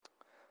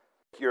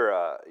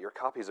your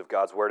copies of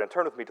God's Word and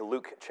turn with me to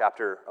Luke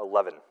chapter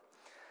 11.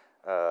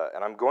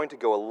 And I'm going to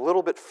go a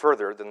little bit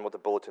further than what the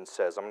bulletin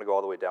says. I'm going to go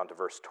all the way down to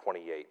verse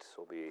 28.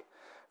 So it'll be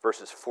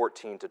verses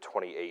 14 to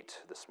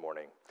 28 this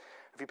morning.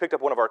 If you picked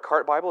up one of our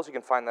cart Bibles, you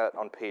can find that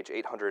on page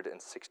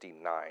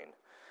 869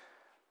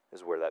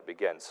 is where that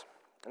begins.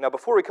 Now,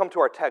 before we come to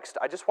our text,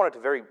 I just wanted to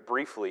very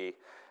briefly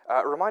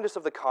remind us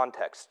of the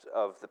context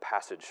of the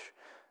passage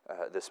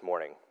this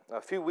morning.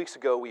 A few weeks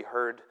ago, we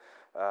heard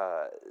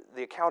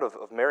the account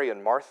of Mary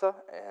and Martha,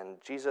 and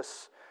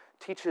Jesus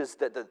teaches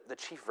that the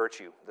chief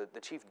virtue,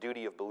 the chief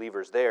duty of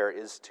believers there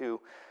is to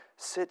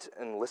sit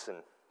and listen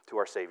to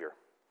our Savior,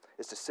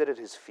 is to sit at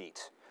his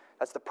feet.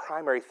 That's the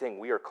primary thing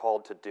we are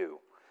called to do.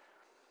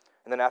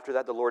 And then after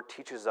that, the Lord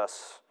teaches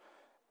us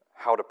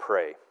how to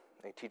pray.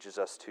 He teaches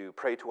us to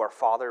pray to our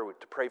Father,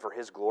 to pray for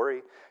his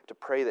glory, to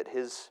pray that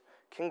his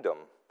kingdom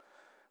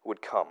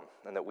would come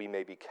and that we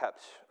may be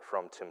kept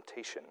from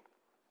temptation.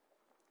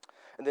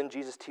 And then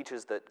Jesus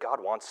teaches that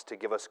God wants to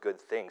give us good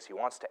things. He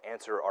wants to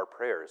answer our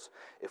prayers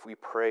if we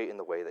pray in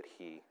the way that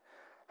he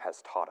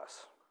has taught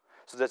us.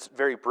 So that's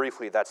very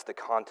briefly, that's the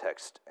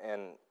context.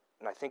 And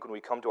I think when we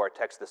come to our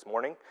text this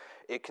morning,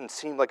 it can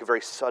seem like a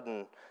very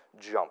sudden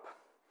jump.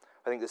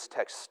 I think this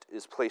text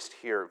is placed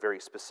here very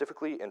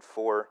specifically and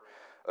for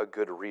a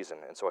good reason.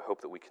 And so I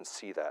hope that we can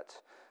see that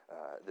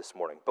this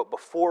morning. But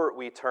before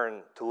we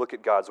turn to look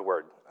at God's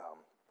word,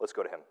 let's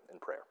go to him in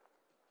prayer.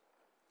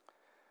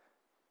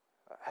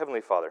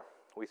 Heavenly Father,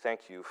 we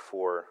thank you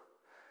for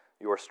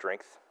your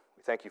strength.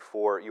 We thank you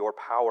for your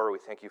power. We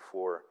thank you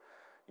for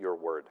your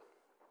word.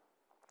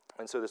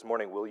 And so this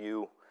morning, will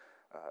you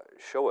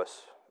show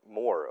us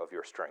more of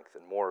your strength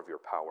and more of your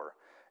power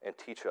and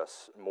teach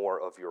us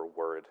more of your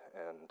word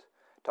and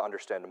to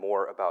understand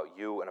more about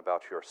you and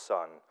about your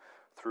Son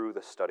through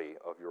the study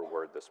of your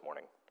word this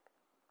morning.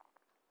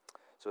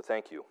 So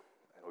thank you,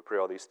 and we pray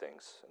all these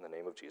things in the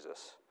name of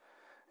Jesus.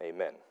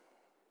 Amen.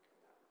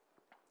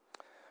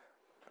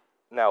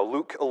 Now,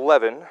 Luke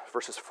 11,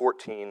 verses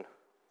 14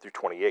 through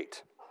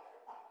 28.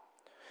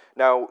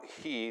 Now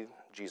he,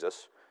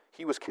 Jesus,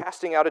 he was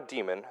casting out a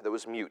demon that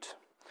was mute.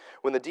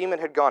 When the demon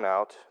had gone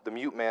out, the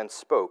mute man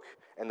spoke,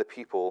 and the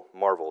people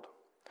marveled.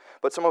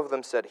 But some of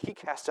them said, he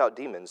cast out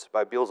demons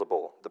by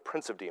Beelzebul, the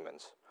prince of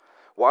demons.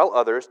 While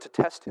others, to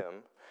test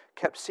him,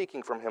 kept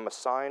seeking from him a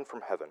sign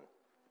from heaven.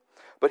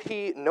 But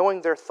he,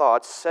 knowing their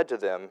thoughts, said to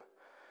them,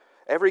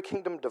 every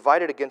kingdom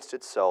divided against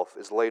itself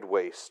is laid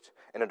waste,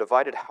 and a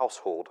divided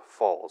household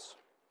falls.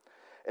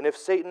 And if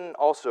Satan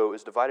also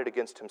is divided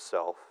against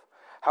himself,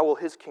 how will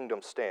his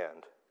kingdom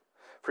stand?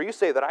 For you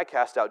say that I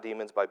cast out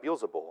demons by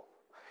Beelzebul.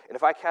 And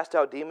if I cast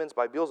out demons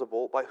by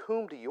Beelzebul, by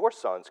whom do your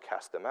sons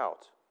cast them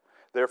out?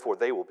 Therefore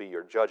they will be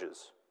your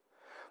judges.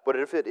 But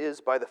if it is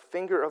by the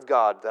finger of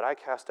God that I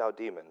cast out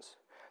demons,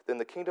 then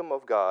the kingdom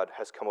of God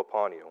has come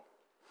upon you.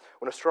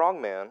 When a strong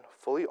man,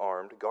 fully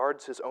armed,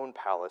 guards his own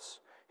palace,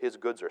 his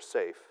goods are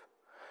safe.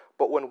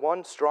 But when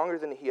one stronger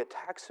than he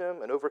attacks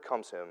him and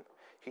overcomes him,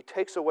 he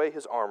takes away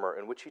his armor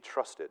in which he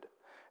trusted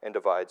and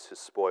divides his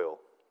spoil.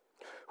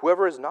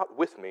 Whoever is not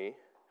with me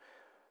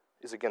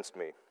is against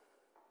me,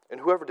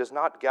 and whoever does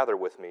not gather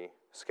with me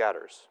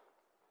scatters.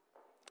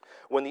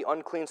 When the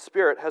unclean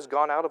spirit has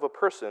gone out of a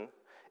person,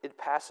 it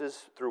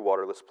passes through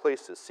waterless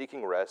places,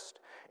 seeking rest,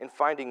 and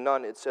finding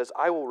none, it says,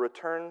 I will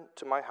return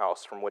to my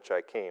house from which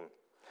I came.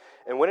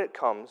 And when it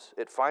comes,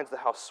 it finds the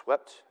house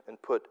swept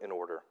and put in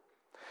order.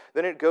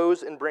 Then it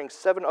goes and brings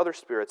 7 other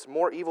spirits,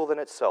 more evil than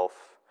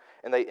itself,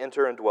 and they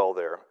enter and dwell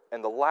there.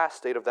 And the last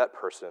state of that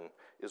person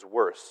is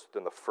worse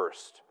than the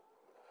first.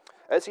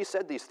 As he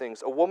said these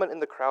things, a woman in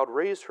the crowd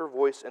raised her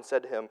voice and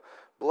said to him,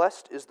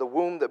 blessed is the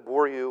womb that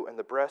bore you and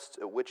the breast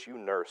at which you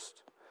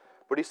nursed.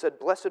 But he said,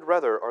 blessed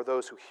rather are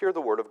those who hear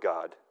the word of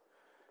God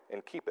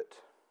and keep it.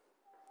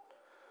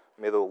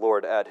 May the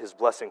Lord add his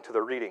blessing to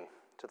the reading,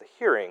 to the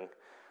hearing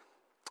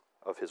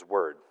of his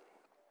word.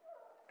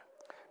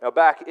 Now,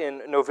 back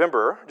in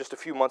November, just a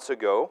few months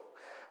ago,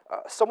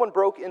 someone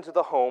broke into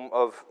the home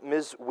of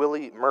Ms.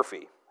 Willie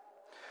Murphy.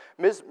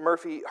 Ms.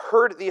 Murphy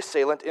heard the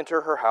assailant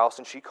enter her house,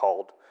 and she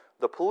called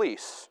the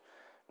police.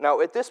 Now,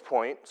 at this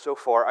point, so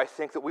far, I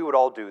think that we would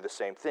all do the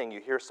same thing.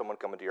 You hear someone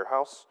come into your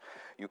house,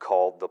 you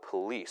call the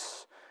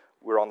police.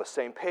 We're on the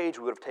same page,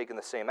 we would have taken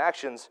the same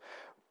actions,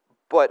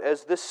 but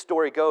as this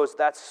story goes,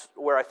 that's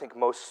where I think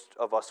most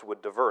of us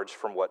would diverge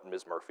from what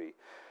Ms. Murphy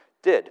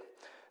did.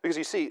 Because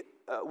you see,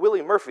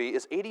 Willie Murphy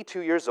is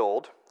 82 years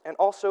old and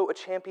also a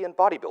champion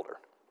bodybuilder.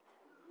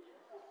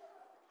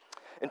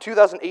 In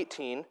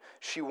 2018,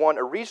 she won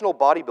a regional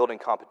bodybuilding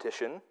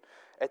competition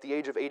at the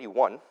age of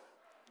 81,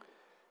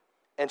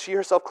 and she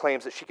herself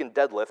claims that she can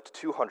deadlift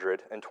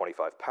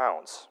 225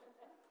 pounds.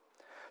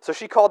 So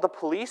she called the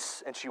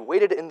police, and she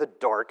waited in the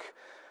dark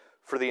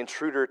for the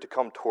intruder to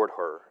come toward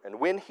her. And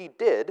when he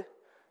did,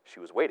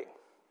 she was waiting.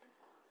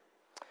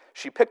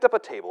 She picked up a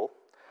table,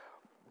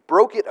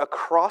 broke it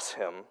across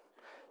him,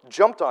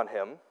 jumped on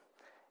him,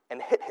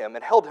 and hit him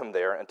and held him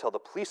there until the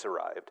police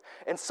arrived.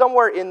 And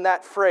somewhere in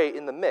that fray,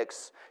 in the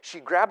mix,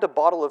 she grabbed a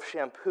bottle of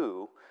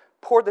shampoo,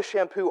 poured the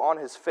shampoo on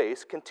his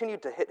face,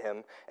 continued to hit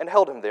him, and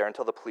held him there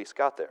until the police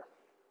got there.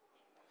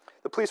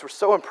 The police were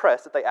so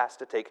impressed that they asked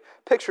to take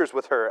pictures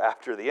with her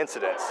after the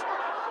incidents.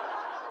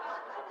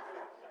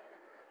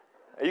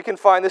 You can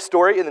find this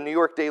story in the New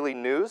York Daily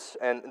News,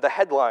 and the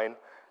headline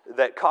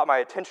that caught my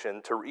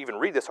attention to even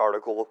read this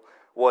article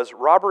was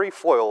 "Robbery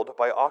Foiled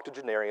by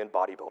Octogenarian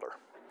Bodybuilder."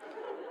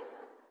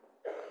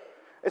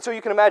 And so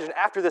you can imagine,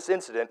 after this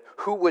incident,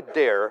 who would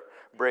dare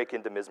break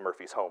into Ms.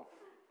 Murphy's home?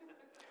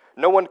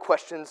 No one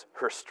questions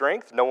her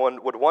strength. No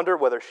one would wonder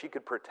whether she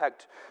could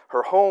protect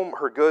her home,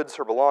 her goods,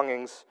 her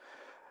belongings.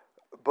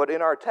 But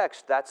in our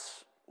text,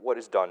 that's what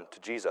is done to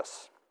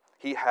Jesus.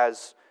 He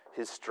has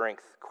his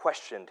strength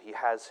questioned. He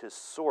has his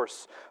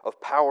source of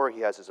power.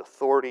 He has his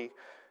authority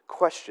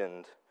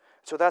questioned.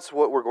 So that's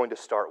what we're going to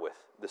start with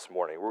this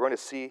morning. We're going to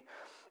see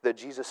that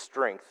Jesus'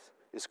 strength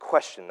is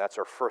questioned. That's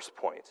our first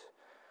point.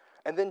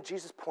 And then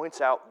Jesus points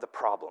out the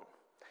problem.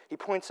 He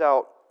points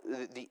out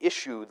the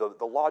issue,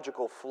 the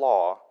logical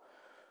flaw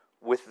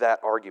with that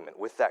argument,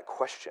 with that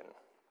question.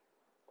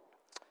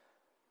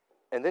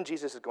 And then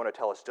Jesus is going to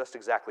tell us just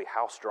exactly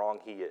how strong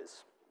he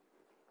is.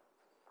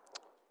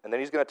 And then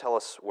he's going to tell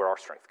us where our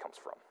strength comes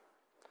from.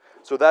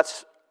 So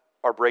that's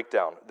our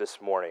breakdown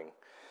this morning.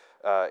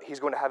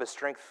 He's going to have his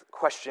strength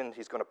questioned.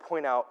 He's going to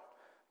point out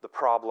the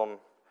problem.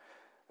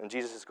 And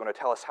Jesus is going to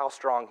tell us how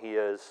strong he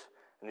is.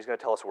 And he's going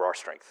to tell us where our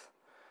strength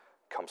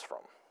comes from.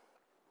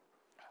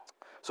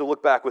 So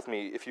look back with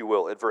me, if you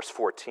will, at verse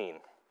 14,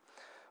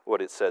 what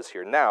it says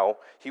here. Now,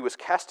 he was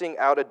casting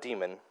out a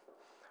demon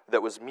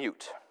that was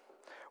mute.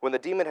 When the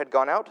demon had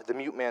gone out, the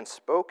mute man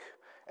spoke,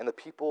 and the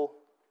people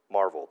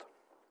marveled.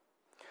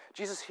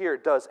 Jesus here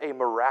does a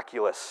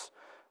miraculous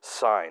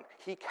sign.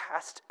 He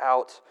casts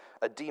out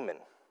a demon.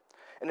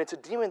 And it's a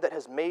demon that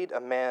has made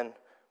a man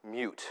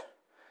mute.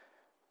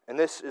 And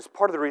this is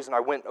part of the reason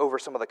I went over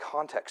some of the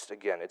context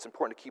again. It's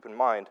important to keep in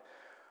mind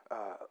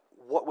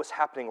what was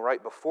happening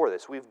right before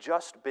this. We've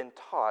just been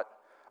taught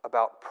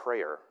about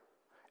prayer,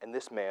 and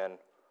this man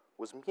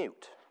was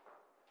mute.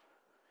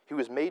 He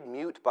was made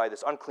mute by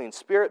this unclean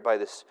spirit, by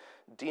this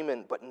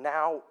demon, but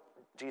now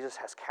Jesus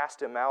has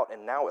cast him out,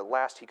 and now at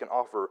last he can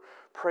offer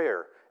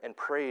prayer and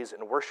praise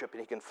and worship, and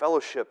he can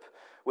fellowship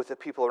with the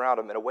people around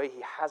him in a way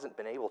he hasn't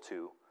been able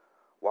to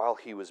while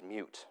he was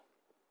mute.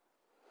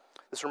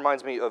 This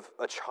reminds me of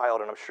a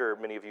child, and I'm sure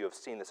many of you have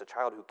seen this, a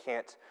child who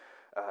can't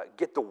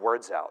get the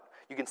words out.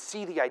 You can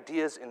see the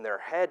ideas in their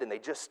head, and they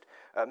just,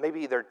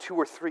 maybe they're 2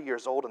 or 3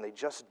 years old, and they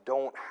just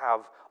don't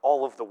have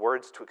all of the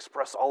words to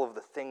express all of the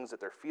things that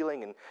they're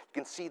feeling, and you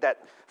can see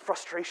that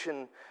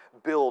frustration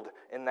build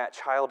in that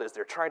child as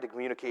they're trying to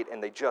communicate,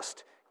 and they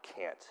just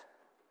can't.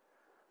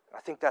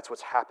 I think that's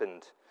what's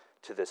happened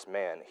to this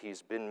man.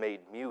 He's been made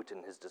mute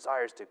in his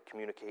desires to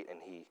communicate, and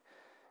he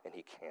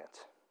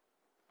can't.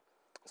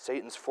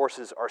 Satan's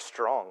forces are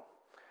strong,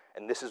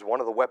 and this is one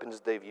of the weapons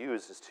they've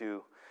used, is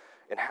to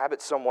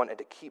inhabit someone and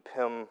to keep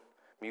him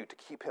mute, to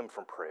keep him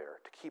from prayer,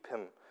 to keep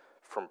him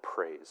from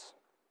praise.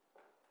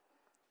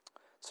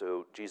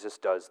 So Jesus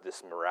does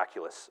this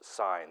miraculous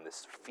sign,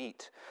 this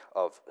feat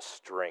of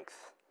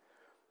strength,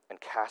 and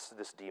casts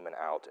this demon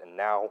out, and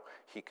now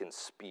he can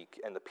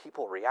speak. And the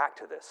people react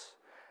to this,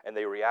 and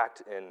they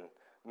react in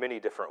many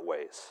different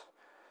ways.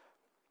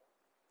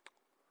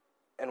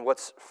 And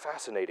what's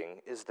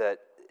fascinating is that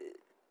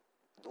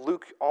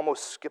Luke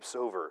almost skips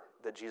over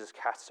that Jesus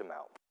casts him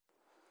out.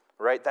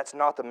 Right? That's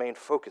not the main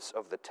focus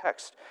of the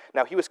text.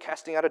 Now, he was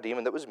casting out a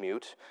demon that was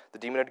mute. The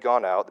demon had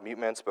gone out. The mute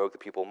man spoke. The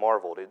people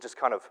marveled. It just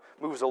kind of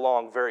moves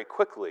along very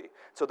quickly.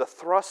 So the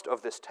thrust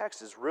of this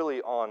text is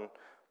really on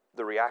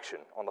the reaction,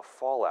 on the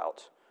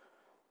fallout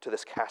to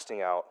this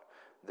casting out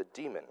the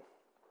demon.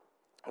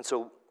 And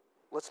so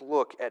let's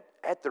look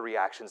at the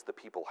reactions the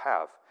people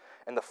have.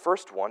 And the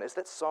first one is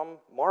that some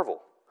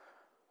marvel.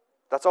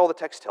 That's all the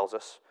text tells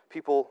us.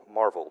 People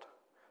marveled.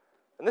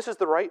 And this is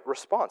the right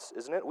response,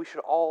 isn't it? We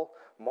should all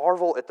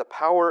marvel at the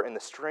power and the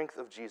strength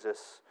of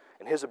Jesus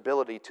and his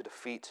ability to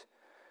defeat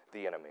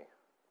the enemy.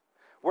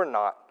 We're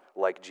not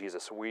like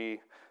Jesus.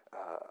 We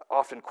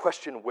often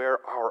question where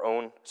our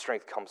own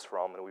strength comes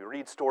from. And we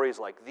read stories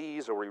like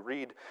these, or we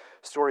read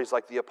stories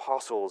like the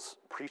apostles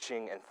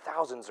preaching, and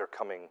thousands are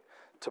coming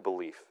to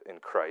belief in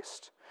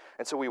Christ.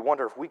 And so we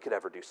wonder if we could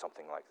ever do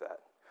something like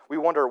that. We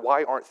wonder,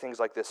 why aren't things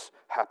like this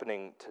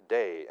happening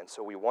today? And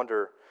so we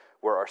wonder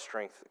where our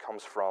strength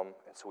comes from.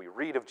 And so we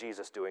read of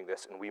Jesus doing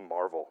this, and we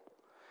marvel.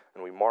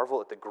 And we marvel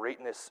at the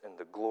greatness and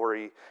the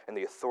glory and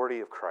the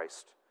authority of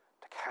Christ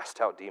to cast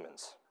out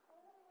demons.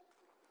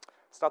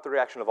 It's not the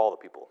reaction of all the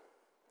people,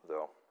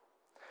 though.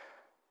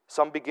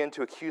 Some begin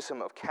to accuse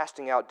him of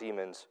casting out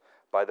demons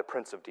by the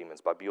prince of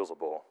demons, by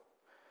Beelzebul.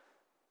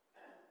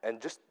 And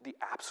just the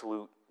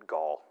absolute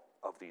gall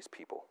of these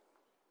people.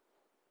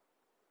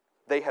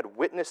 They had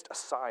witnessed a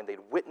sign. They'd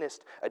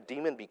witnessed a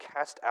demon be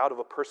cast out of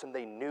a person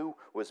they knew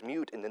was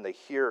mute, and then they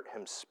hear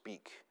him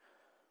speak.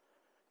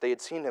 They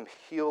had seen him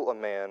heal a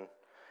man,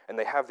 and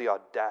they have the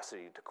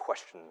audacity to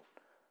question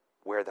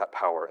where that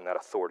power and that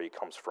authority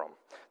comes from.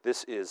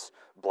 This is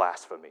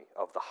blasphemy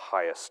of the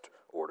highest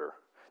order.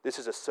 This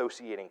is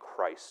associating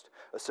Christ,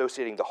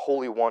 associating the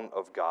Holy One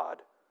of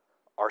God,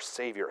 our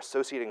Savior,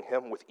 associating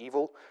him with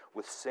evil,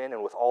 with sin,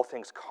 and with all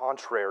things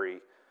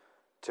contrary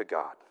to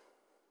God.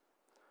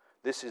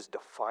 This is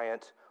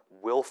defiant,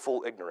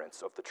 willful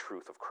ignorance of the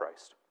truth of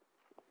Christ.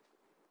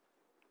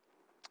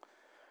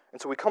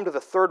 And so we come to the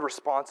third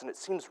response, and it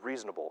seems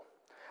reasonable.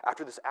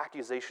 After this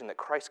accusation that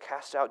Christ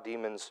cast out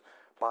demons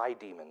by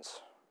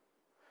demons.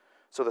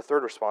 So the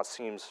third response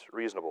seems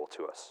reasonable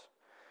to us.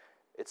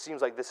 It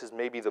seems like this is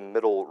maybe the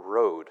middle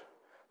road.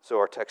 So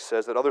our text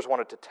says that others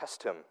wanted to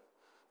test him.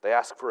 They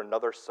asked for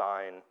another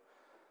sign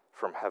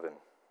from heaven.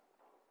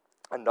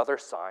 Another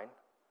sign?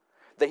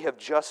 They have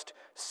just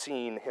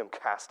seen him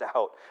cast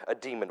out a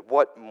demon.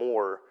 What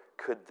more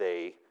could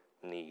they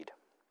need?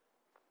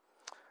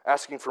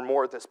 Asking for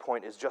more at this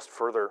point is just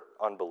further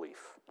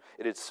unbelief.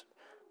 It is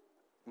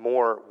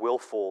more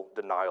willful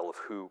denial of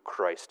who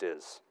Christ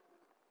is.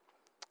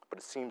 But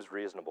it seems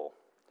reasonable.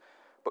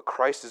 But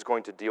Christ is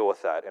going to deal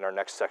with that in our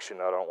next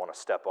section. I don't want to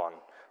step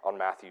on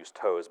Matthew's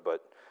toes,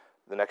 but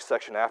the next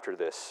section after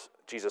this,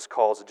 Jesus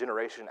calls a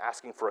generation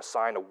asking for a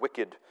sign a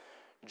wicked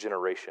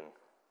generation,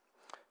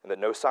 and that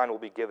no sign will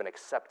be given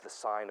except the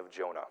sign of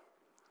Jonah.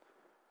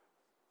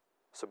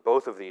 So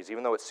both of these,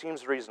 even though it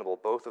seems reasonable,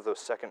 both of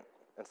those second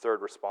and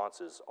third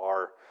responses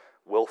are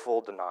willful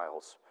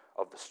denials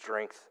of the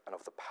strength and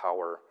of the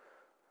power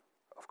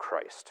of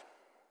Christ.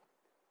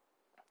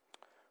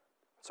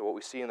 So what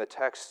we see in the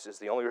text is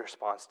the only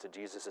response to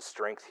Jesus'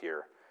 strength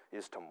here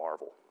is to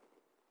marvel.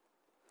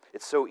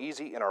 It's so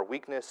easy in our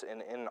weakness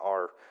and in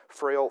our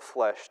frail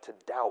flesh to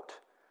doubt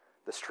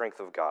the strength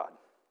of God.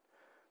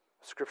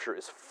 Scripture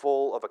is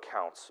full of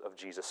accounts of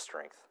Jesus'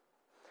 strength.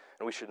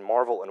 And we should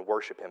marvel and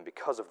worship him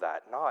because of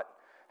that, not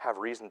have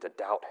reason to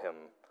doubt him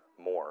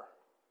more.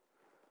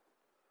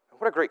 And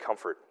what a great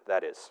comfort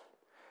that is.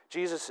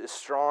 Jesus is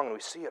strong, and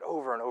we see it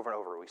over and over and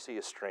over. We see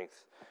his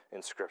strength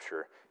in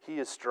Scripture. He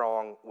is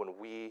strong when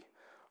we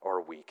are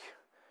weak.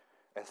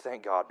 And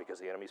thank God, because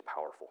the enemy is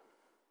powerful.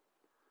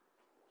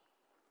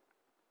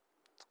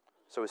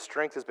 So his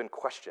strength has been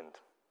questioned.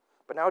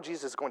 But now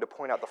Jesus is going to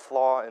point out the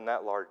flaw in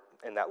that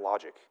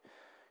logic.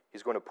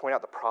 He's going to point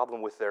out the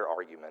problem with their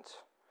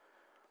argument.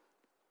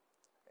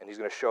 And he's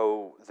going to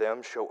show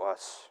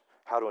us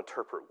how to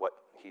interpret what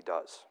he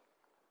does.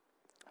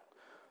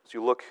 So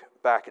you look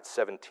back at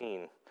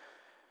 17.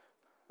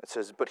 It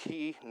says, "But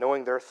he,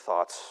 knowing their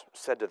thoughts,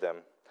 said to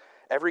them,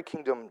 'Every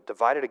kingdom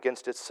divided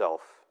against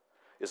itself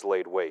is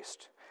laid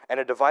waste, and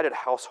a divided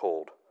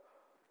household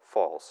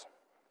falls.'"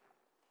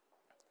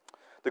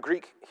 The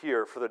Greek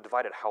here for the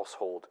divided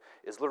household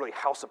is literally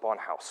house upon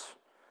house.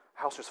 A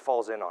house just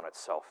falls in on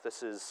itself.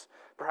 This is,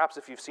 perhaps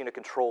if you've seen a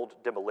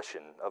controlled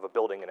demolition of a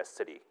building in a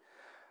city.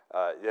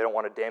 They don't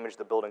want to damage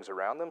the buildings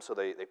around them, so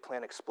they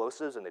plant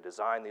explosives, and they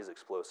design these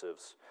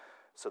explosives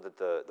so that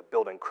the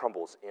building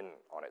crumbles in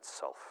on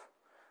itself.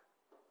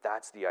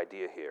 That's the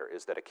idea here,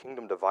 is that a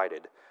kingdom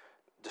divided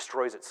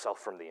destroys itself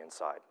from the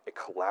inside. It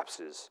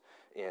collapses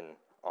in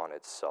on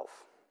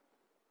itself.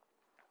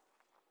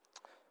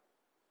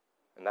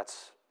 And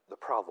that's the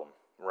problem,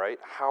 right?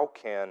 How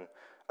can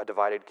a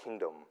divided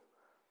kingdom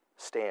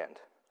stand?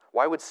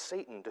 Why would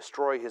Satan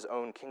destroy his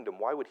own kingdom?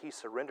 Why would he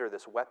surrender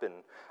this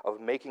weapon of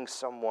making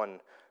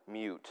someone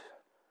mute?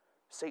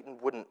 Satan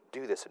wouldn't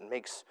do this. It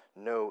makes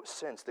no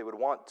sense. They would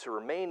want to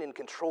remain in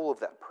control of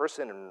that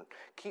person and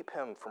keep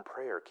him from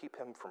prayer, keep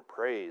him from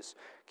praise,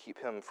 keep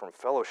him from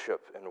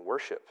fellowship and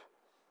worship.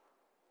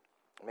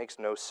 It makes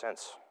no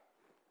sense.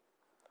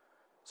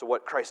 So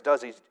what Christ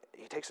does, he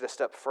takes it a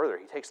step further.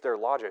 He takes their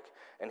logic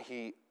and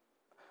he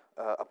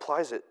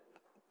applies it,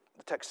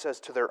 the text says,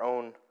 to their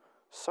own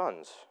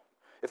sons.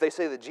 If they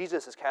say that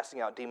Jesus is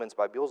casting out demons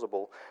by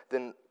Beelzebul,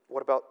 then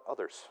what about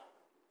others?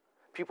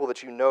 People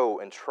that you know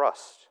and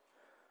trust.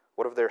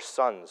 What of their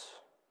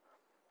sons?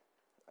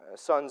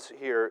 Sons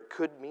here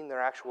could mean their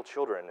actual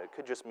children. It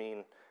could just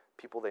mean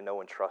people they know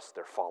and trust,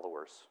 their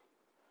followers.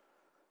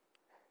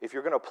 If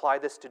you're going to apply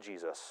this to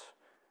Jesus,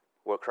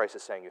 what Christ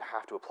is saying, you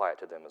have to apply it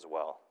to them as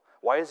well.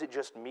 Why is it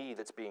just me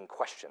that's being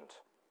questioned?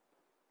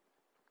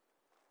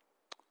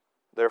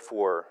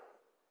 Therefore,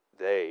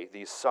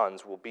 these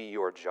sons, will be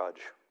your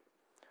judge.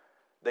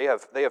 They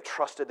have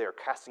trusted, they are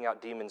casting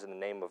out demons in the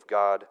name of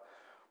God,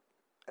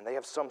 and they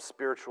have some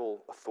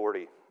spiritual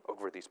authority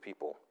over these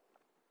people.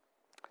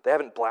 They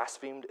haven't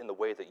blasphemed in the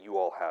way that you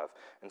all have,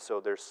 and so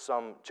there's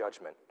some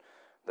judgment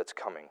that's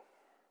coming.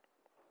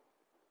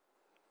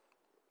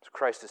 So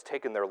Christ has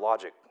taken their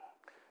logic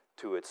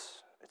to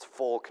its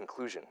full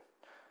conclusion.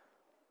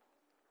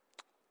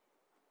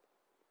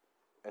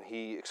 And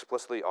he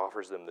explicitly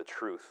offers them the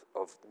truth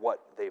of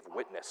what they've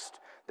witnessed.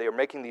 They are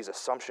making these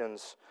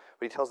assumptions,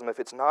 but he tells them if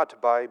it's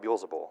not by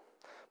Beelzebul,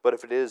 but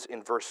if it is,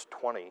 in verse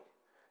 20,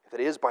 if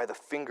it is by the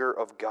finger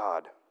of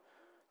God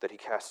that he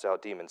casts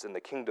out demons, then the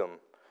kingdom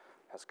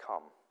has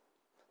come.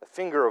 The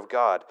finger of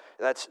God,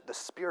 that's the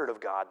Spirit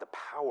of God, the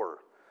power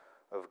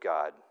of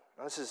God.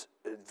 Now, this is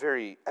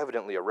very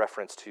evidently a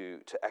reference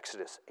to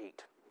Exodus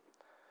 8,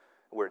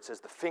 where it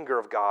says the finger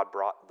of God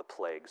brought the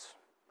plagues.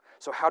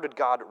 So how did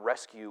God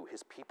rescue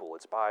his people?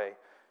 It's by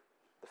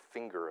the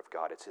finger of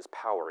God. It's his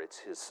power. It's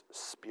his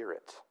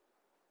Spirit.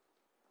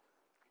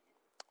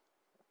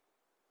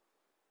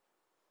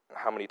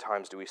 How many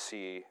times do we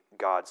see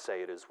God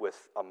say, "It is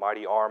with a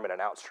mighty arm and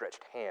an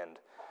outstretched hand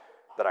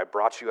that I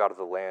brought you out of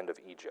the land of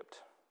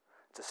Egypt"?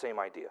 It's the same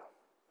idea.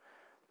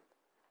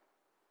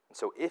 And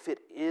so if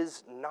it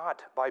is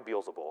not by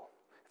Beelzebul,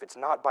 if it's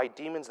not by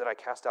demons that I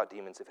cast out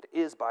demons, if it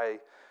is by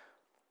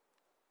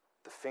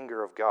the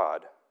finger of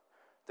God,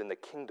 then the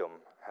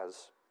kingdom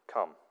has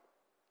come.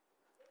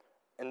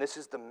 And this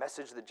is the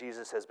message that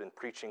Jesus has been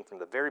preaching from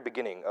the very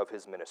beginning of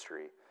his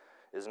ministry,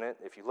 isn't it?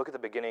 If you look at the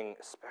beginning,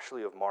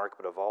 especially of Mark,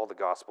 but of all the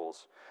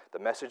Gospels, the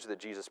message that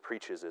Jesus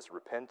preaches is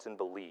repent and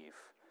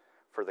believe,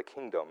 for the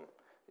kingdom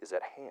is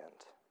at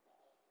hand.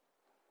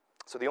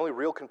 So the only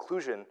real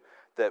conclusion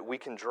that we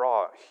can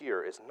draw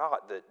here is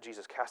not that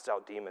Jesus cast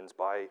out demons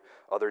by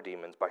other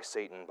demons, by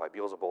Satan, by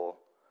Beelzebul,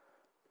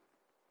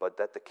 but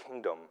that the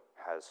kingdom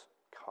has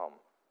come,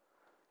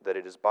 that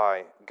it is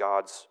by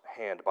God's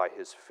hand, by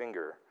his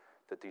finger,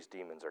 that these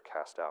demons are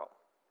cast out.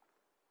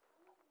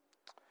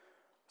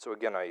 So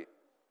again, I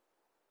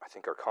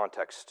think our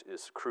context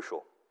is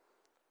crucial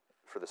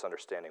for this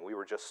understanding. We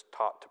were just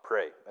taught to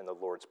pray in the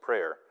Lord's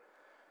Prayer,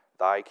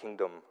 "Thy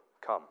kingdom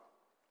come."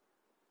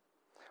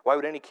 Why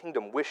would any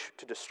kingdom wish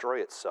to destroy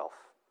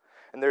itself?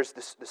 And there's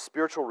this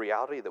spiritual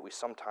reality that we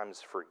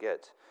sometimes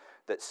forget,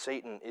 that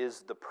Satan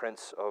is the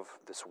prince of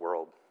this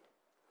world.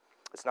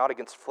 It's not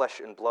against flesh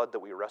and blood that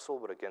we wrestle,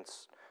 but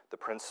against the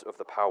prince of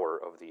the power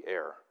of the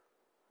air.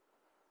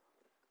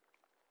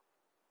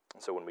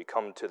 And so when we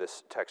come to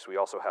this text, we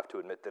also have to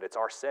admit that it's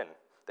our sin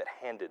that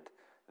handed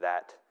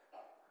that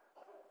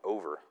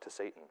over to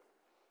Satan.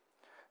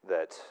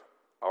 That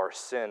our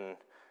sin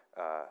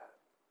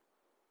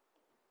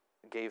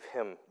gave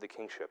him the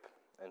kingship.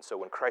 And so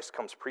when Christ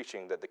comes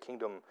preaching that the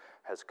kingdom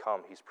has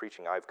come, he's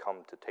preaching, "I've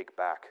come to take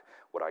back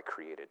what I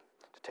created,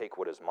 to take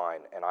what is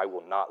mine, and I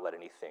will not let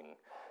anything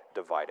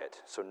divide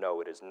it." So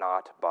no, it is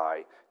not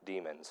by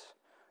demons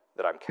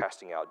that I'm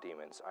casting out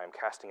demons. I am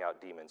casting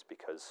out demons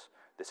because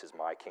this is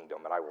my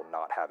kingdom, and I will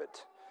not have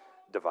it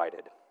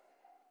divided.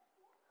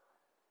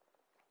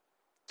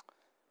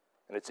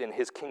 And it's in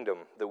his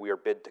kingdom that we are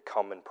bid to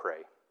come and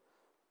pray,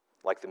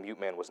 like the mute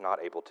man was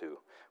not able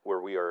to, where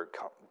we are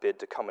bid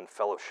to come in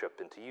fellowship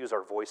and to use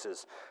our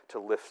voices to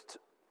lift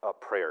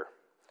up prayer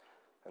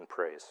and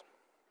praise.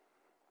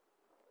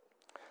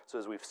 So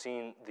as we've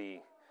seen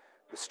the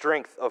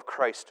strength of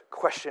Christ's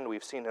question,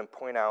 we've seen him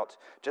point out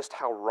just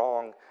how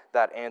wrong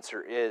that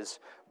answer is,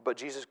 but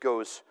Jesus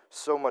goes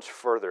so much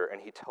further,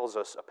 and he tells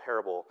us a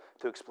parable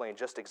to explain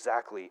just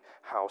exactly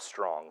how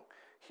strong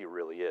he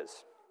really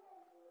is.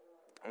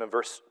 And in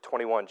verse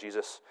 21,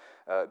 Jesus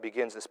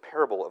begins this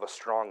parable of a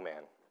strong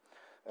man.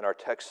 And our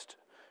text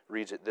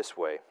reads it this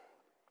way: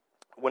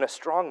 "When a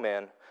strong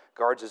man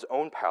guards his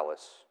own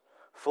palace,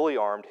 fully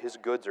armed, his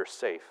goods are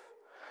safe.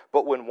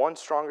 But when one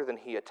stronger than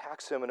he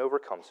attacks him and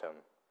overcomes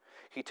him,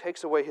 he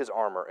takes away his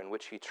armor in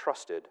which he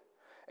trusted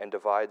and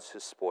divides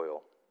his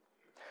spoil."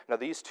 Now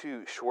these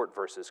two short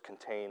verses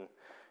contain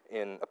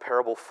in a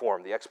parable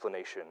form the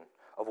explanation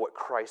of what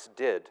Christ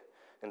did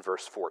in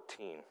verse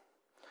 14.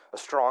 A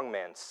strong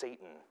man,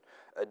 Satan,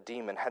 a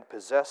demon, had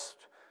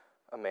possessed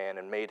a man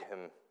and made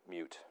him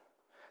mute.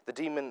 The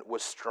demon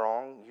was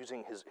strong,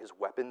 using his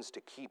weapons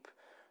to keep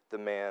the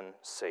man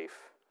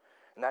safe.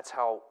 And that's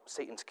how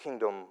Satan's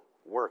kingdom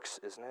works,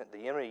 isn't it?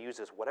 The enemy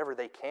uses whatever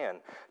they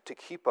can to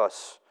keep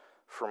us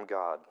from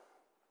God.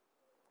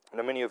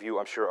 Now, many of you,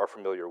 I'm sure, are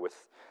familiar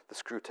with the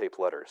Screwtape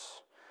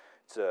Letters.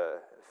 It's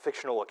a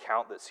fictional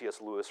account that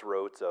C.S. Lewis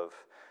wrote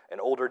of an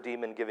older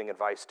demon giving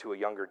advice to a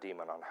younger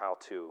demon on how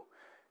to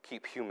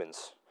keep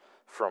humans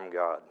from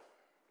God.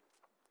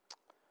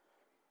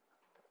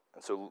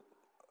 And so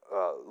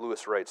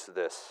Lewis writes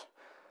this: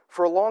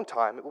 "For a long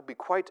time, it will be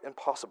quite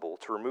impossible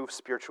to remove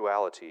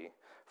spirituality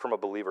from a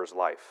believer's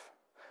life.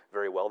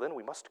 Very well, then,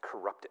 we must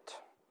corrupt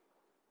it.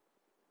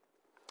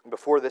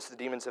 Before this, the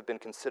demons have been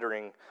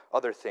considering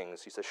other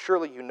things." He says,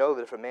 "Surely you know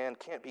that if a man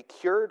can't be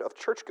cured of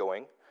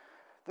church-going,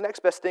 the next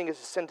best thing is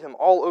to send him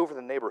all over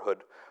the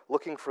neighborhood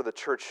looking for the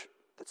church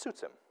that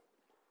suits him."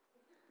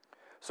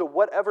 So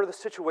whatever the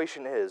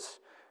situation is,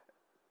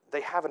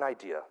 they have an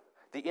idea.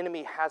 The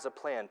enemy has a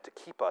plan to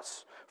keep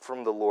us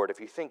from the Lord. If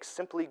you think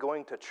simply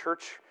going to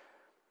church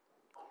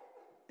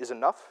is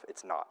enough,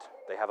 it's not.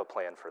 They have a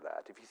plan for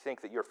that. If you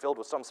think that you're filled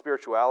with some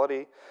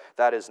spirituality,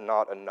 that is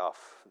not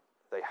enough.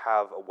 They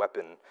have a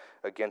weapon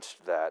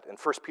against that. And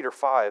 1 Peter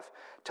 5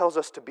 tells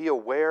us to be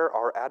aware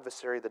our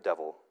adversary the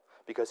devil,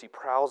 because he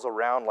prowls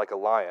around like a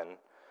lion,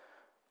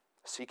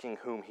 seeking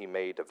whom he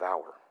may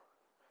devour.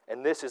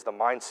 And this is the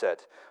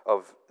mindset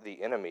of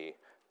the enemy,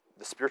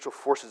 the spiritual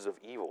forces of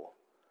evil.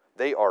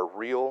 They are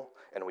real,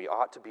 and we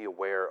ought to be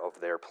aware of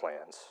their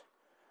plans.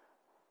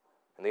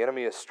 And the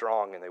enemy is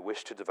strong, and they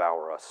wish to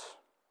devour us.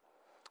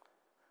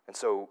 And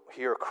so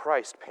here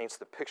Christ paints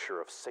the picture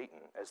of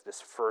Satan as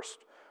this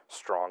first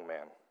strong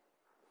man.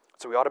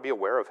 So we ought to be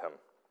aware of him.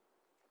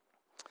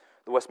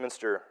 The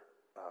Westminster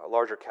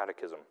Larger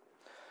Catechism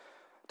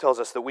tells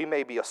us that we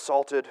may be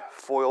assaulted,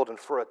 foiled, and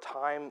for a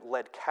time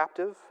led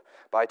captive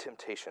by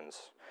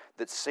temptations,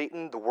 that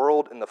Satan, the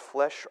world, and the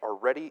flesh are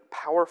ready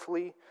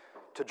powerfully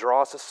to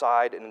draw us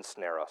aside and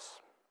ensnare us.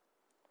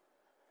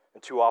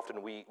 And too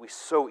often we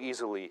so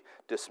easily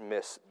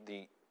dismiss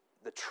the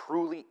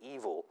truly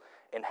evil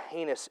and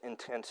heinous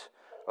intent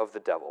of the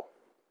devil.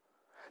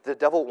 The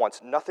devil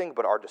wants nothing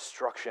but our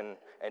destruction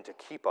and to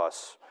keep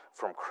us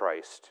from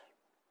Christ.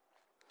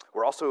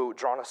 We're also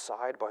drawn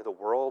aside by the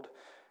world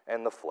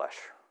and the flesh.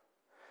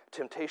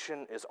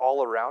 Temptation is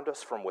all around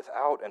us from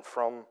without and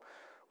from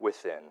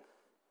within.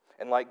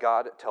 And like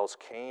God tells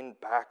Cain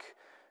back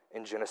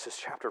in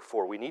Genesis chapter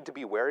 4, we need to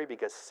be wary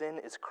because sin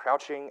is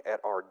crouching at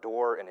our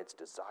door and its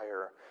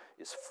desire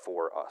is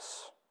for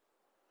us.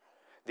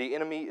 The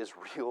enemy is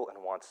real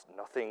and wants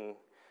nothing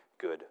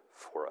good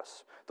for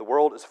us. The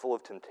world is full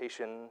of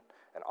temptation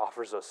and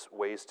offers us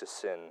ways to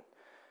sin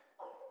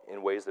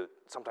in ways that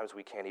sometimes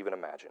we can't even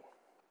imagine.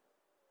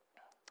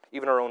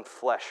 Even our own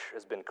flesh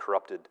has been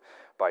corrupted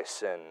by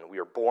sin. We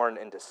are born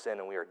into sin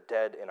and we are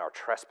dead in our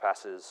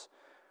trespasses.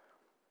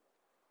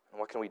 And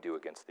what can we do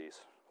against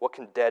these? What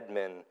can dead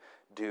men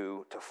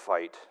do to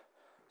fight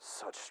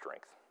such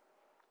strength?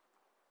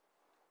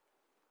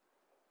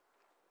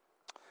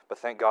 But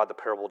thank God the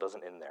parable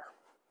doesn't end there.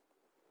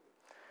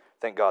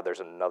 Thank God there's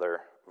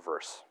another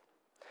verse.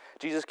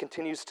 Jesus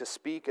continues to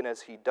speak, and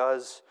as he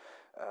does,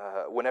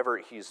 whenever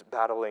he's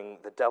battling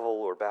the devil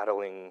or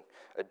battling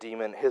a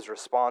demon, his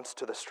response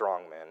to the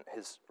strong man,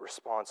 his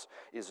response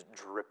is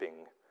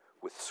dripping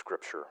with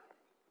Scripture.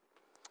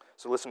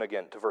 So listen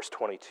again to verse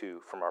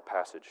 22 from our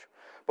passage.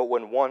 But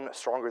when one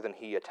stronger than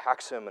he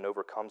attacks him and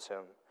overcomes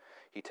him,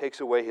 he takes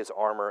away his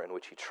armor in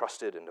which he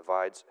trusted and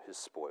divides his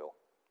spoil.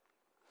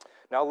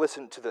 Now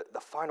listen to the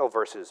final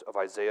verses of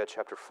Isaiah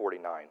chapter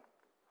 49.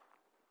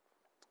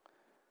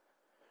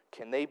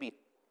 Can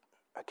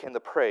the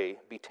prey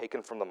be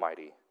taken from the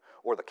mighty,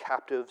 or the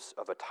captives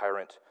of a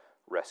tyrant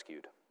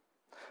rescued?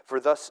 For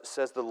thus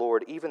says the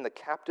Lord, even the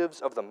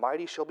captives of the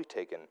mighty shall be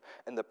taken,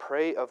 and the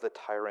prey of the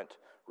tyrant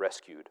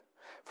rescued.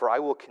 For I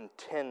will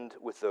contend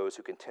with those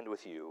who contend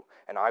with you,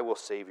 and I will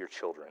save your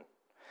children.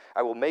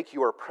 I will make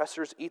your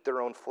oppressors eat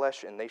their own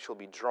flesh, and they shall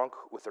be drunk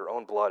with their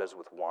own blood as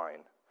with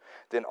wine.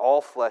 Then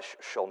all flesh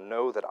shall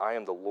know that I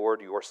am the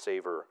Lord your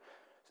Savior,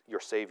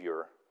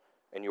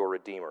 and your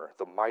Redeemer,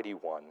 the mighty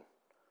one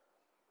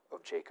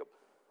of Jacob.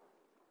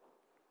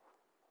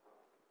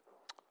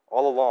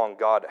 All along,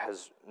 God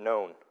has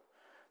known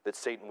that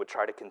Satan would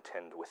try to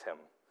contend with him,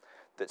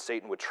 that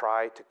Satan would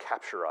try to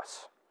capture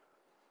us.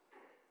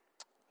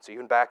 So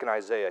even back in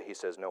Isaiah, he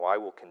says, no, I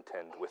will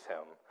contend with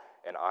him,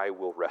 and I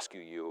will rescue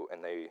you,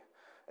 and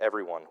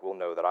everyone will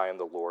know that I am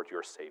the Lord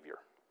your Savior.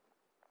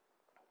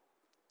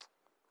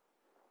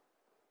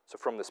 So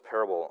from this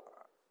parable,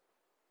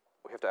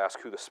 we have to ask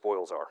who the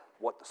spoils are,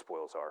 what the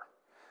spoils are.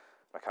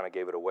 I kind of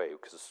gave it away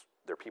because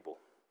they're people.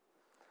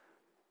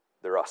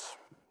 They're us.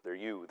 They're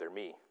you. They're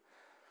me.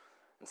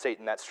 And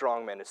Satan, that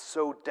strong man, is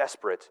so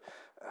desperate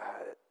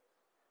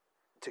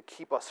to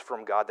keep us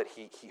from God that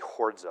he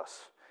hoards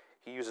us.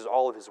 He uses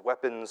all of his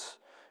weapons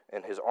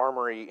and his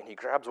armory, and he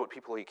grabs what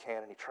people he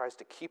can, and he tries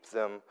to keep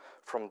them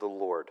from the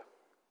Lord.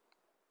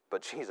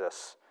 But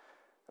Jesus,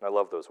 and I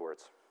love those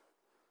words,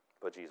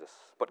 but Jesus,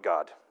 but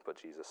God,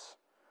 but Jesus.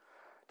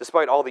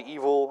 Despite all the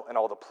evil and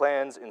all the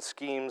plans and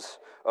schemes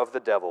of the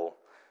devil,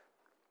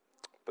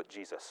 but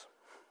Jesus.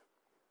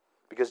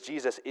 Because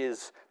Jesus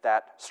is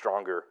that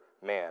stronger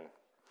man.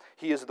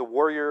 He is the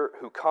warrior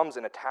who comes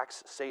and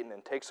attacks Satan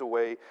and takes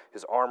away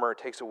his armor,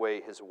 takes away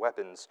his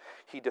weapons.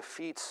 He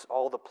defeats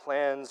all the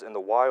plans and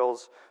the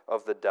wiles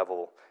of the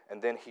devil,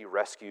 and then he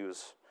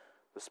rescues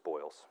the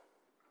spoils.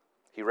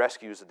 He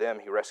rescues them,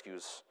 he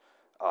rescues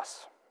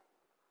us.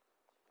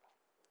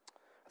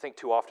 I think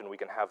too often we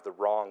can have the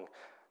wrong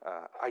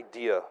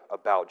idea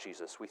about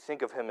Jesus. We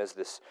think of him as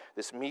this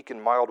meek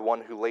and mild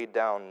one who laid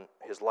down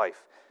his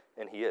life,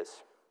 and he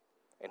is.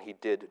 And he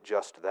did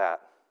just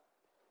that.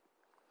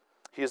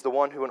 He is the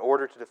one who, in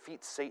order to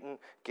defeat Satan,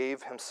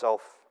 gave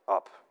himself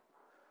up.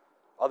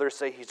 Others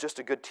say he's just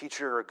a good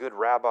teacher or a good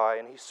rabbi,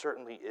 and he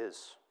certainly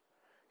is.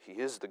 He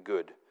is the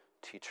good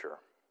teacher.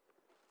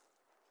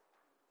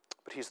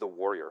 But he's the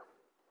warrior.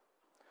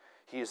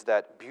 He is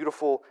that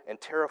beautiful and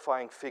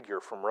terrifying figure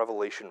from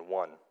Revelation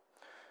 1,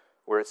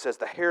 where it says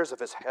the hairs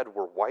of his head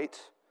were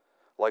white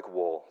like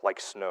wool, like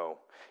snow.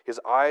 His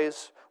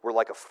eyes were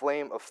like a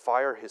flame of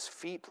fire, his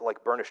feet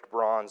like burnished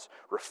bronze,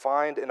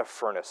 refined in a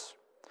furnace.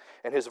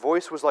 And his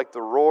voice was like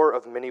the roar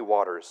of many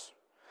waters.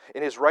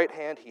 In his right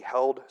hand he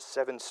held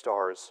 7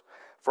 stars.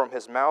 From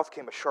his mouth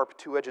came a sharp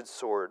 2-edged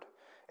sword,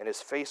 and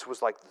his face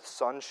was like the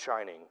sun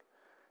shining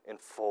in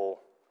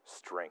full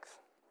strength.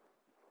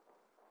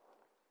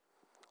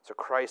 So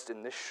Christ,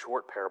 in this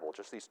short parable,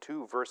 just these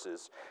 2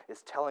 verses,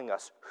 is telling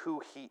us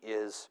who he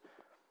is,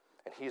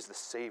 and he is the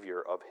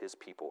Savior of his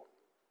people.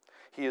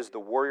 He is the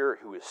warrior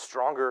who is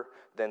stronger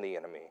than the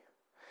enemy.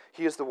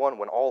 He is the one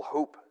when all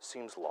hope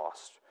seems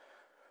lost.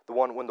 The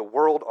one when the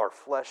world, our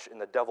flesh, and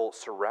the devil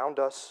surround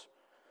us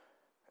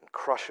and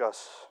crush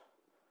us.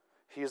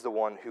 He is the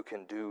one who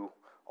can do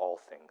all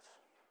things.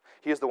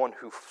 He is the one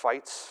who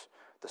fights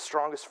the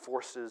strongest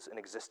forces in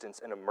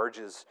existence and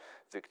emerges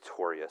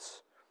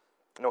victorious.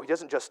 No, he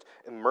doesn't just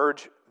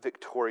emerge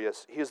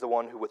victorious. He is the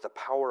one who, with the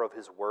power of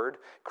his word,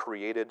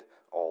 created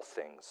all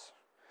things.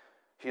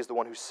 He is the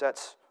one who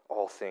sets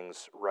all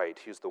things right.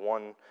 He is the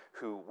one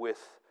who,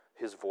 with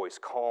his voice,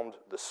 calmed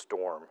the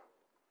storm.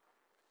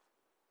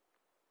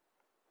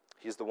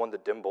 He is the one the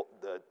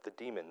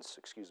demons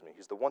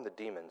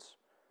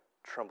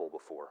tremble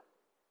before.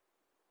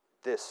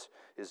 This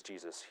is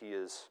Jesus. He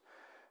is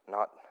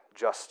not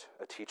just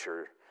a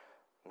teacher,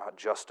 not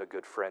just a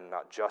good friend,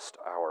 not just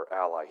our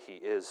ally. He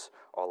is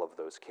all of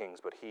those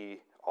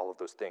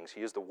things.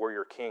 He is the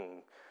warrior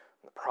king,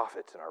 the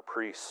prophet, and our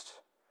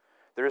priest.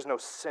 There is no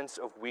sense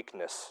of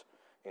weakness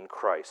in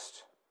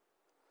Christ.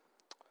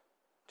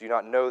 Do you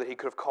not know that he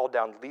could have called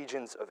down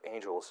legions of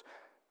angels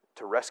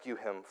to rescue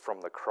him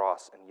from the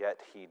cross, and yet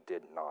he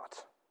did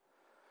not?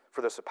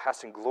 For the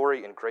surpassing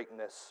glory and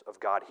greatness of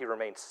God, he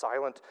remained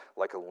silent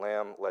like a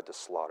lamb led to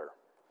slaughter.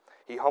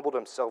 He humbled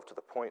himself to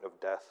the point of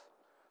death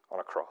on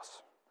a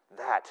cross.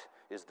 That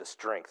is the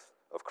strength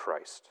of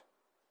Christ.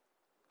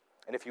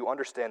 And if you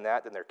understand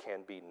that, then there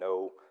can be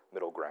no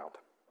middle ground.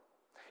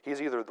 He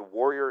is either the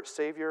warrior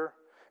savior,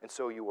 and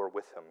so you are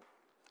with him.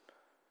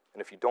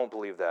 And if you don't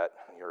believe that,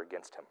 you're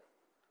against him.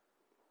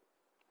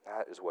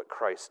 That is what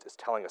Christ is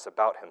telling us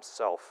about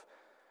himself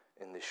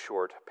in this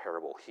short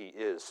parable. He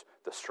is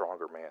the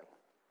stronger man.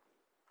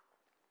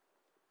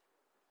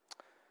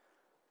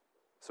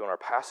 So in our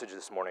passage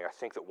this morning, I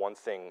think that one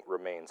thing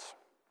remains.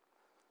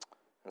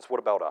 And it's what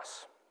about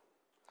us?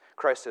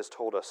 Christ has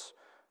told us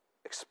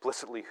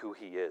explicitly who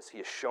he is. He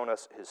has shown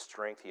us his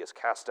strength. He has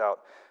cast out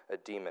a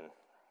demon.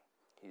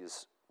 He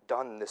has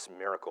done this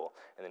miracle,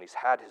 and then he's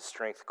had his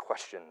strength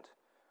questioned.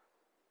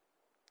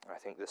 And I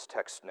think this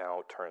text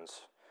now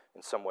turns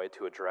in some way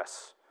to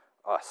address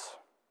us.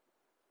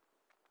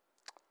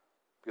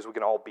 Because we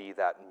can all be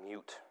that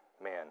mute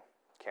man,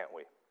 can't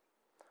we?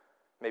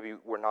 Maybe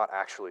we're not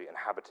actually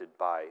inhabited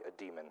by a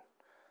demon,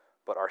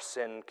 but our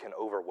sin can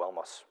overwhelm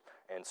us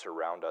and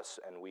surround us,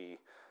 and we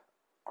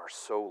are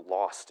so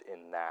lost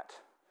in that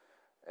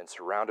and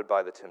surrounded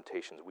by the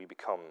temptations, we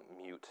become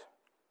mute.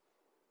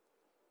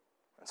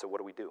 And so what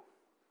do we do?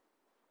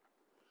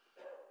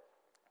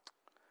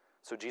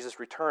 So Jesus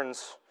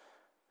returns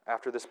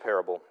after this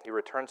parable. He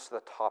returns to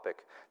the topic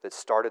that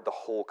started the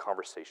whole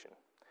conversation.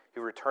 He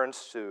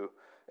returns to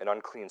an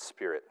unclean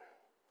spirit.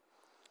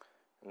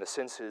 And the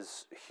sense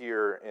is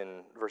here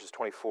in verses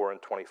 24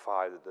 and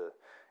 25 that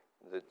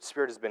the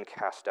spirit has been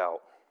cast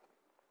out.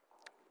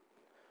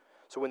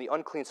 So when the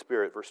unclean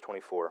spirit, verse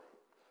 24,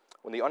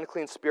 when the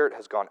unclean spirit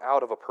has gone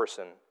out of a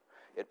person,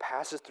 it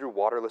passes through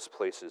waterless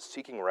places,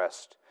 seeking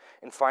rest,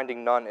 and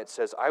finding none, it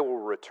says, I will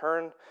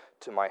return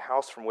to my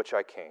house from which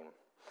I came.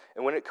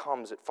 And when it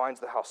comes, it finds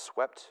the house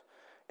swept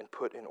and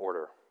put in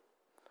order.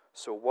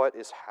 So what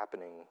is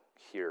happening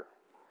here?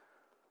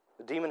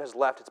 The demon has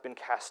left, it's been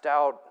cast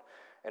out,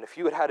 and if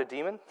you had had a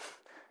demon,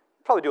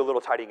 you'd probably do a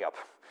little tidying up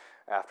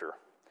after.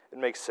 It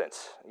makes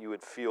sense. You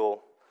would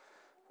feel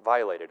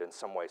violated in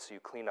some way, so you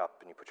clean up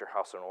and you put your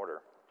house in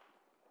order.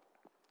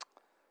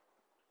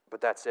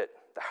 But that's it.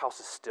 The house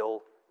is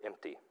still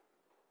empty.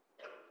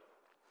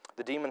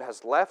 The demon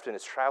has left and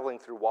is traveling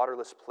through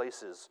waterless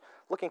places,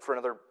 looking for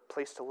another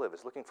place to live,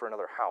 is looking for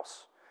another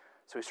house.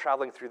 So he's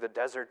traveling through the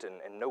desert,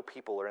 and no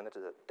people are in the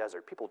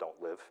desert. People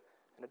don't live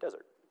in a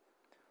desert.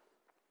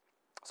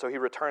 So he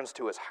returns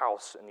to his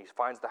house, and he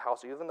finds the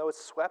house, even though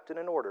it's swept and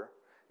in order,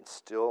 it's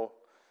still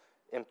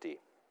empty.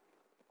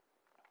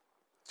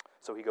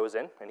 So he goes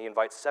in, and he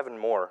invites 7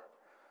 more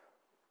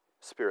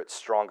spirits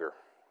stronger.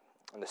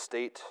 And the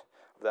state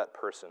of that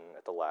person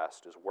at the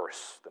last is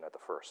worse than at the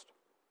first.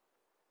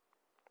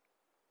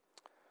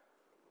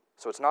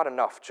 So it's not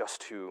enough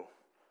just to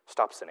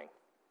stop sinning.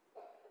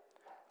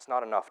 It's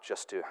not enough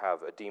just to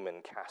have a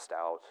demon cast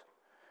out.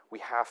 We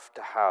have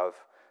to have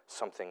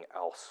something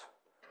else.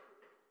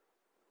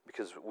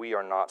 Because we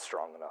are not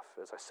strong enough.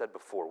 As I said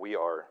before, we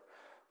are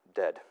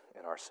dead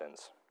in our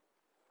sins.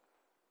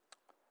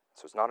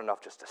 So it's not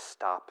enough just to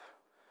stop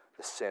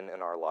the sin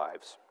in our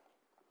lives.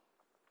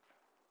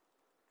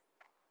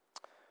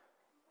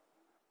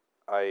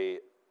 I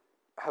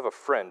have a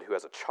friend who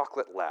has a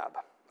chocolate lab,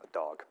 a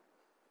dog.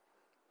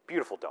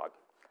 Beautiful dog.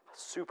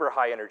 Super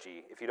high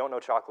energy. If you don't know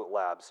chocolate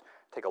labs,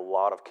 take a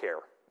lot of care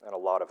and a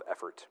lot of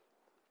effort.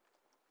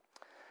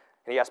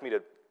 And he asked me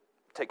to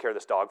take care of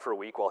this dog for a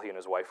week while he and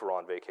his wife were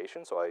on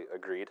vacation, so I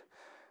agreed.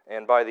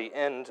 And by the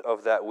end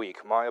of that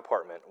week, my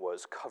apartment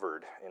was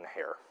covered in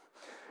hair.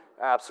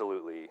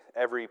 Absolutely.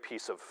 Every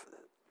piece of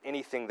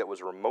anything that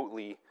was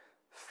remotely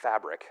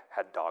fabric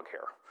had dog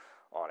hair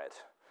on it.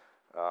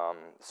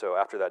 So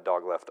after that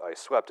dog left, I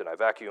swept and I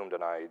vacuumed,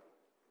 and I,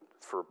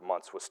 for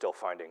months, was still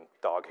finding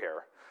dog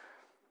hair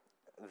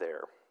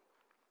there.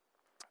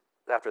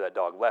 After that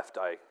dog left,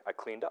 I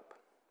cleaned up.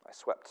 I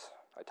swept.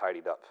 I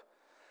tidied up.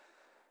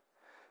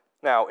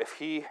 Now, if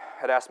he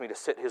had asked me to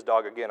sit his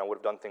dog again, I would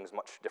have done things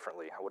much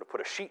differently. I would have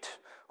put a sheet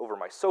over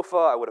my sofa.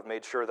 I would have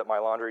made sure that my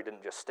laundry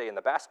didn't just stay in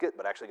the basket,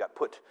 but actually got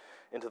put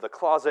into the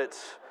closet.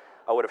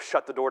 I would have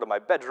shut the door to my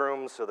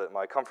bedroom so that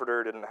my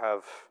comforter didn't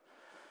have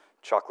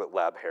chocolate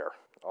lab hair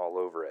all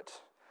over it.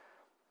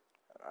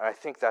 I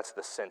think that's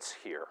the sense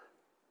here.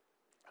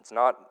 It's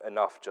not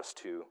enough just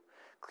to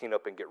clean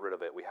up and get rid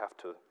of it. We have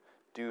to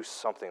do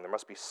something. There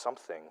must be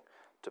something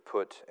to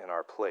put in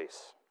our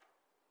place.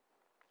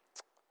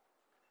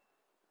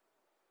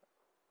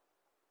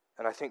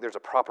 And I think there's a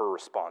proper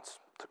response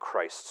to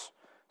Christ's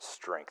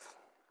strength.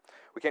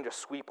 We can't just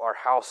sweep our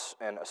house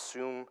and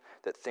assume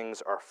that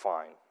things are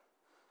fine.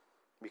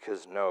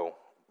 Because no,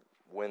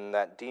 when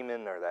that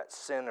demon or that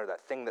sin or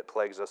that thing that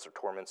plagues us or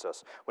torments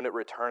us, when it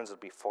returns, it'll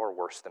be far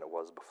worse than it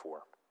was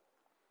before.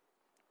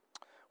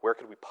 Where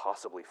could we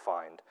possibly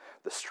find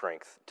the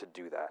strength to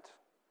do that?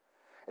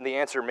 And the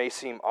answer may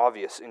seem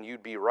obvious, and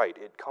you'd be right.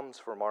 It comes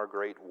from our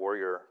great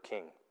warrior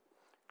king.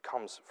 It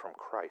comes from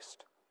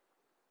Christ.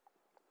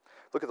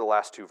 Look at the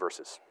last two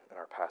verses in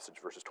our passage,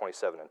 verses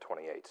 27 and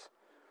 28.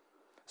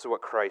 So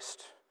what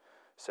Christ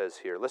says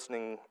here,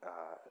 listening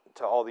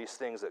to all these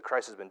things that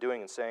Christ has been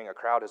doing and saying, a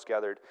crowd has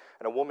gathered,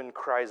 and a woman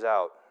cries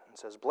out and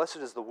says, "Blessed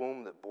is the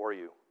womb that bore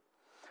you,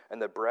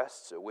 and the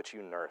breasts at which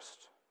you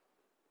nursed."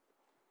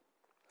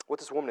 What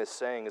this woman is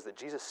saying is that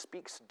Jesus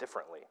speaks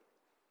differently.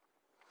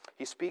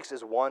 He speaks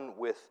as one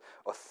with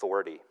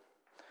authority.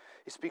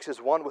 He speaks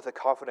as one with the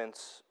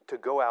confidence to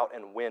go out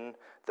and win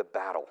the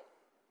battle.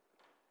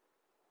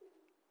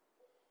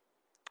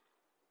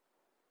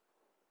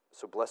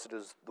 So blessed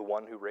is the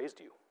one who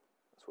raised you.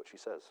 That's what she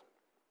says.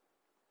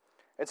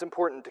 It's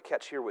important to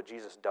catch here what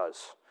Jesus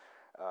does.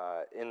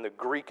 In the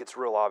Greek, it's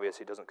real obvious.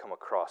 He doesn't come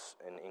across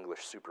in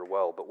English super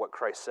well. But what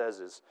Christ says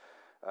is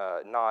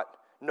not,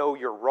 no,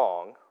 you're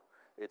wrong.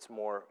 It's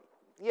more,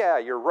 yeah,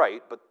 you're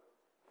right, but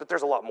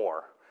there's a lot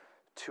more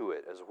to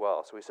it as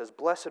well. So he says,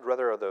 blessed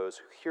rather are those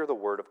who hear the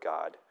word of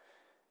God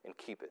and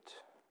keep it.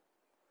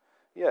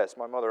 Yes,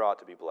 my mother ought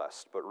to be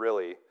blessed, but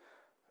really,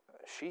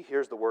 she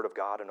hears the word of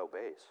God and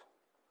obeys.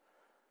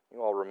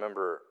 You all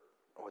remember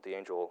what the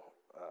angel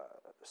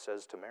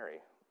says to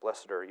Mary,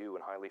 "Blessed are you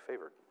and highly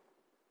favored."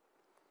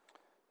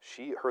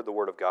 She heard the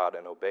word of God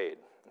and obeyed.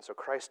 And so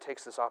Christ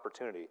takes this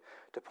opportunity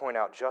to point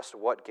out just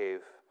what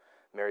gave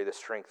Mary the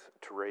strength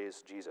to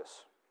raise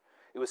Jesus.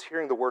 It was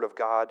hearing the word of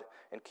God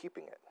and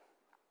keeping it.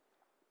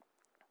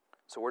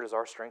 So where does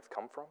our strength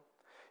come from?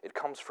 It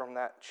comes from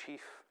that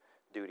chief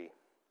duty,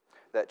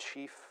 that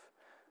chief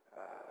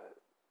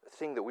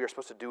thing that we are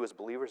supposed to do as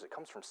believers. It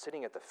comes from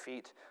sitting at the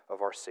feet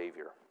of our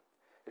Savior.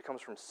 It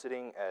comes from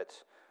sitting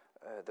at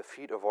the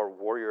feet of our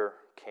warrior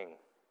king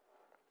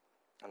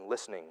and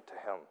listening to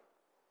him.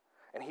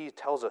 And he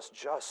tells us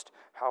just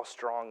how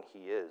strong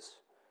he is.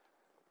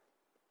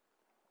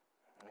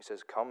 He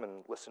says, come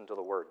and listen to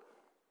the word,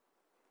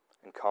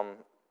 and come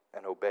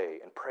and obey,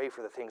 and pray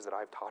for the things that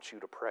I've taught you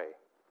to pray.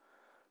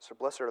 So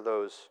blessed are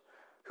those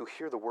who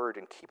hear the word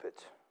and keep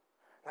it.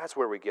 That's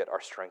where we get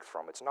our strength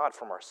from. It's not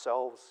from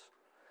ourselves.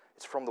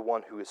 It's from the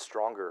one who is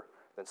stronger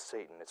than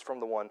Satan. It's from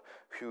the one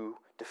who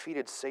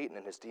defeated Satan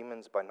and his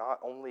demons by not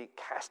only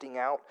casting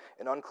out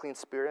an unclean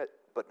spirit,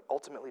 but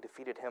ultimately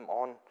defeated him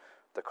on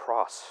the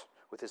cross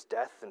with his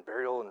death and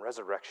burial and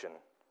resurrection.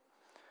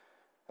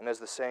 And as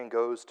the saying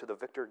goes, to the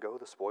victor go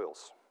the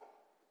spoils.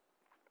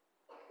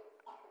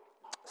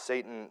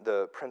 Satan,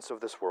 the prince of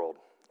this world,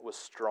 was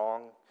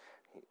strong,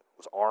 he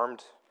was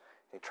armed,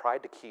 and he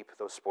tried to keep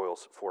those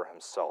spoils for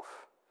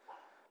himself.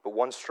 But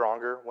one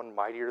stronger, one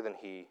mightier than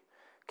he,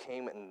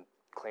 came and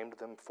claimed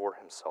them for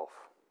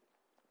himself.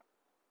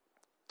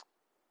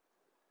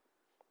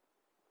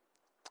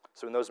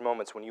 So in those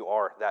moments when you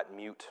are that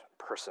mute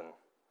person,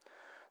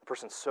 the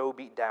person so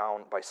beat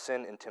down by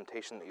sin and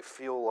temptation that you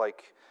feel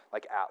like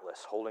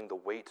Atlas holding the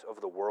weight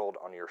of the world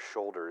on your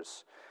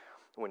shoulders,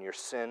 when your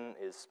sin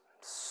is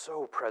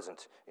so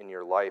present in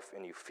your life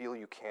and you feel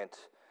you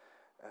can't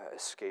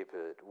escape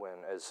it,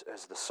 when,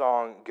 as the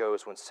song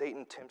goes, when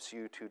Satan tempts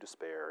you to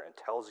despair and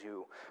tells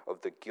you of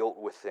the guilt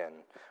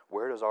within,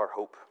 where does our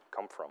hope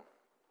come from?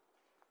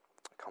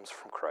 It comes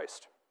from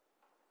Christ.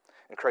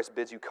 And Christ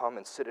bids you come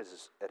and sit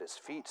at his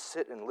feet,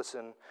 sit and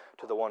listen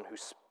to the one who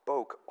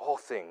spoke all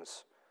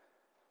things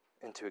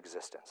into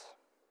existence.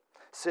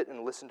 Sit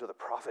and listen to the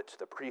prophet, to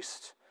the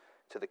priest,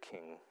 to the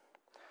king.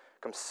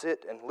 Come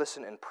sit and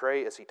listen and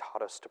pray as he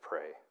taught us to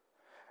pray.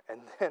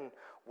 And then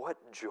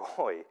what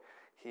joy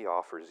he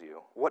offers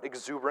you. What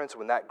exuberance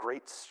when that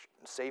great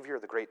Savior,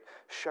 the great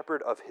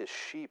shepherd of his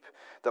sheep,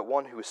 that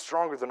one who is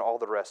stronger than all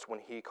the rest, when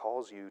he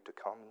calls you to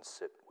come and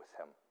sit with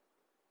him.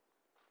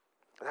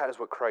 That is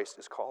what Christ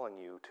is calling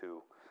you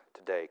to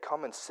today.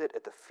 Come and sit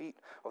at the feet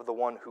of the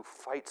one who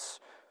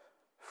fights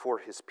for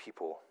his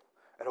people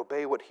and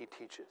obey what he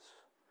teaches.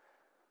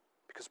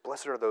 Because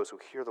blessed are those who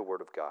hear the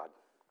word of God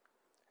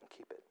and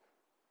keep it.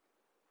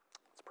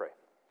 Let's pray.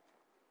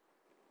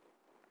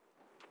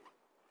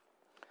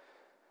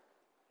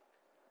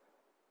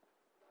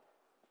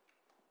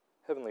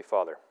 Heavenly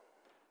Father,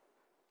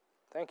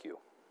 thank you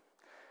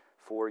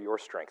for your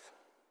strength.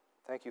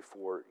 Thank you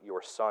for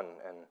your Son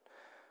and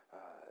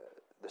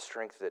the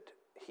strength that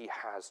he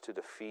has to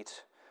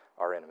defeat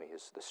our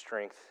enemies, the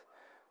strength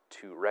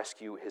to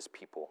rescue his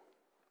people.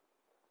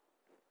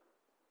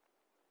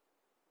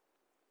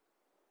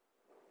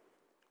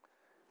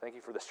 Thank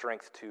you for the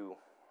strength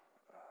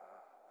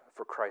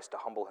for Christ to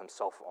humble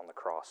himself on the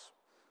cross,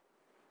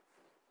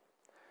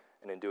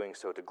 and in doing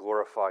so to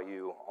glorify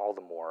you all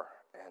the more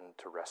and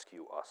to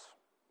rescue us.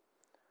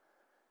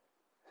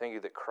 Thank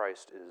you that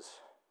Christ is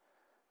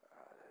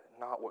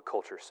not what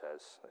culture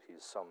says, that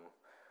he's some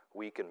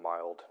weak and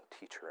mild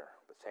teacher,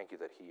 but thank you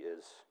that he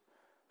is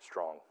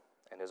strong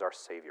and is our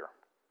Savior,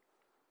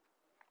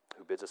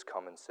 who bids us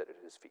come and sit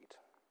at his feet.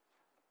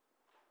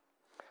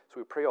 So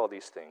we pray all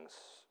these things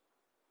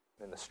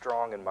in the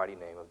strong and mighty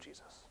name of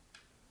Jesus.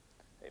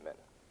 Amen.